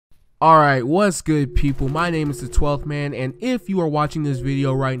Alright, what's good people? My name is the 12th man, and if you are watching this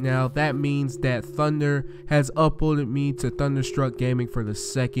video right now, that means that Thunder has uploaded me to Thunderstruck Gaming for the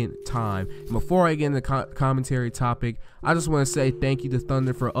second time. And before I get into the commentary topic, I just want to say thank you to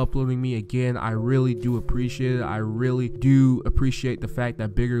Thunder for uploading me again. I really do appreciate it. I really do appreciate the fact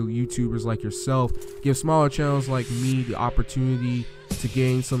that bigger YouTubers like yourself give smaller channels like me the opportunity to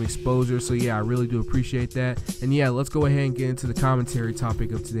gain some exposure. So yeah, I really do appreciate that. And yeah, let's go ahead and get into the commentary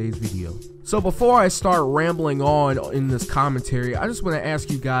topic of today's video. So before I start rambling on in this commentary, I just want to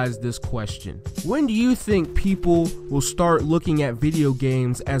ask you guys this question. When do you think people will start looking at video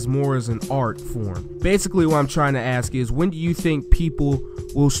games as more as an art form? Basically what I'm trying to ask is, when do you think people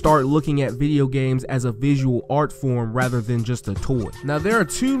will start looking at video games as a visual art form rather than just a toy? Now there are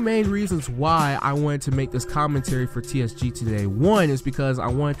two main reasons why I wanted to make this commentary for TSG today. One is because I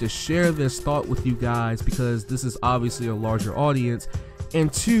wanted to share this thought with you guys because this is obviously a larger audience.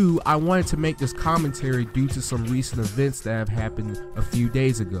 And two, I wanted to make this commentary due to some recent events that have happened a few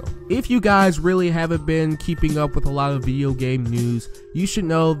days ago. If you guys really haven't been keeping up with a lot of video game news, you should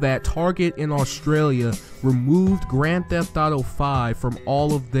know that Target in Australia removed Grand Theft Auto 5 from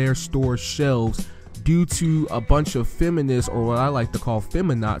all of their store shelves due to a bunch of feminists, or what I like to call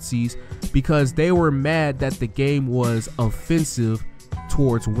feminazis, because they were mad that the game was offensive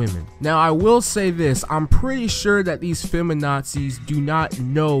towards women. Now I will say this, I'm pretty sure that these feminazis do not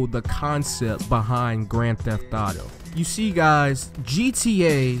know the concept behind Grand Theft Auto. You see guys,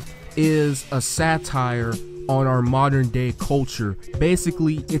 GTA is a satire on our modern day culture.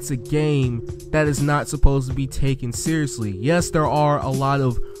 Basically, it's a game that is not supposed to be taken seriously. Yes, there are a lot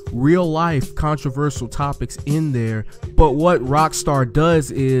of real life controversial topics in there, but what Rockstar does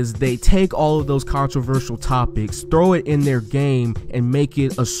is they take all of those controversial topics, throw it in their game, and make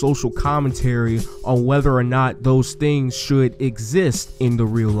it a social commentary on whether or not those things should exist in the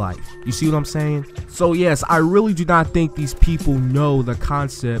real life. You see what I'm saying? So yes, I really do not think these people know the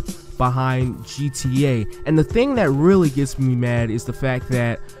concept behind GTA. And the thing that really gets me mad is the fact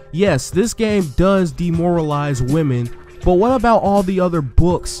that yes, this game does demoralize women, but what about all the other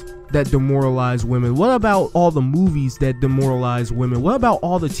books that demoralize women? What about all the movies that demoralize women? What about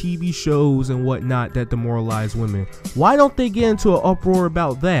all the TV shows and whatnot that demoralize women? Why don't they get into an uproar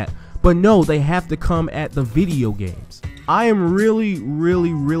about that? But no, they have to come at the video games. I am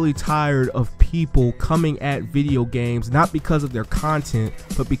really tired of people coming at video games, not because of their content,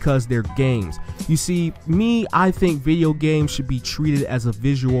 but because they're games. You see, I think video games should be treated as a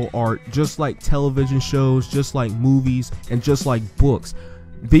visual art, just like television shows, just like movies, and just like books.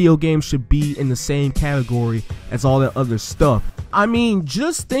 Video games should be in the same category as all that other stuff. I mean,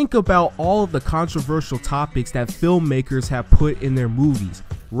 just think about all of the controversial topics that filmmakers have put in their movies.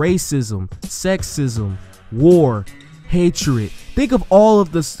 Racism, sexism, war, hatred. Think of all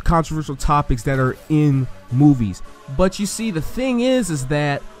of the controversial topics that are in movies. But you see, the thing is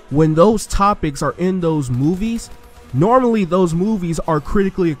that when those topics are in those movies, normally those movies are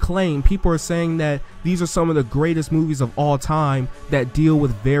critically acclaimed. People are saying that these are some of the greatest movies of all time that deal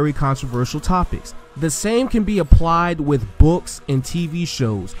with very controversial topics. The same can be applied with books and TV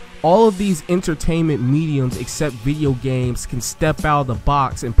shows. All of these entertainment mediums except video games can step out of the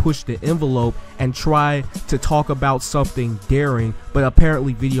box and push the envelope and try to talk about something daring, but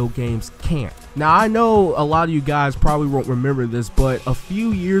apparently video games can't. Now I know a lot of you guys probably won't remember this, but a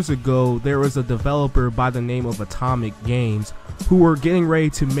few years ago there was a developer by the name of Atomic Games who were getting ready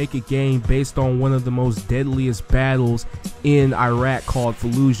to make a game based on one of the most deadliest battles in Iraq called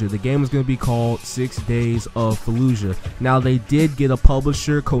Fallujah. The game was going to be called 6 Days of Fallujah. Now they did get a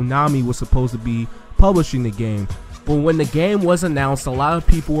publisher. Konami was supposed to be publishing the game. But when the game was announced, a lot of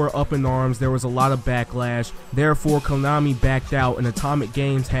people were up in arms. There was a lot of backlash. Therefore, Konami backed out and Atomic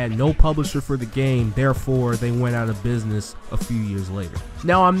Games had no publisher for the game. Therefore, they went out of business a few years later.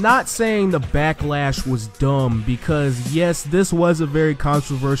 Now, I'm not saying the backlash was dumb because, yes, this was a very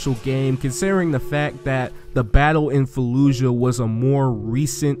controversial game considering the fact that the battle in Fallujah was a more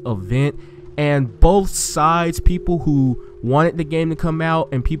recent event. And both sides, people who wanted the game to come out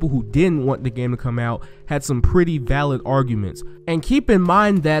and people who didn't want the game to come out, had some pretty valid arguments. And keep in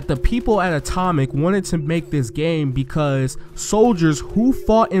mind that the people at Atomic wanted to make this game because soldiers who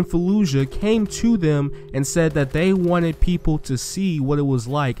fought in Fallujah came to them and said that they wanted people to see what it was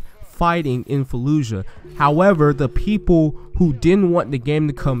like fighting in Fallujah. However, the people who didn't want the game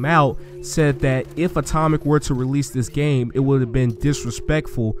to come out said that if Atomic were to release this game, it would have been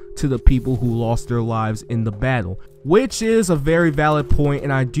disrespectful to the people who lost their lives in the battle, which is a very valid point,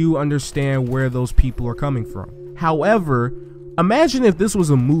 and I do understand where those people are coming from. However, imagine if this was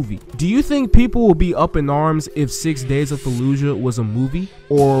a movie. Do you think people will be up in arms if 6 Days of Fallujah was a movie?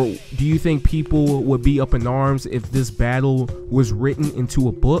 Or do you think people would be up in arms if this battle was written into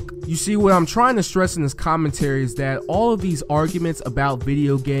a book? You see, what I'm trying to stress in this commentary is that all of these arguments about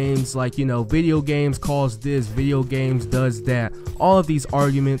video games, like, you know, video games cause this, video games does that, all of these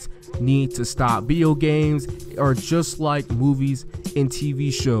arguments need to stop. Video games are just like movies and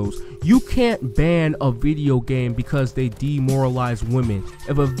TV shows. You can't ban a video game because they demoralize women.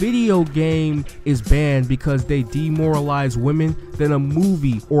 If a video game is banned because they demoralize women, then a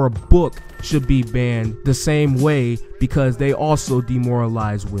movie or a book should be banned the same way because they also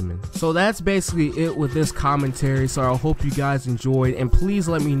demoralize women. So that's basically it with this commentary. So I hope you guys enjoyed, and please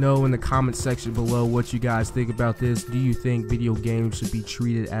let me know in the comment section below what you guys think about this. Do you think video games should be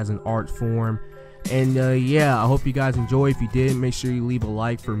treated as an art form? And yeah, I hope you guys enjoy. If you did, make sure you leave a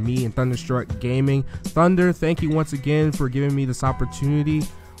like for me and Thunderstruck Gaming. Thunder, thank you once again for giving me this opportunity.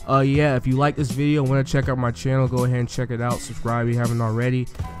 Yeah, if you like this video and want to check out my channel, go ahead and check it out. Subscribe if you haven't already.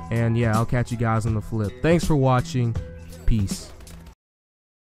 And yeah, I'll catch you guys on the flip. Thanks for watching. Peace.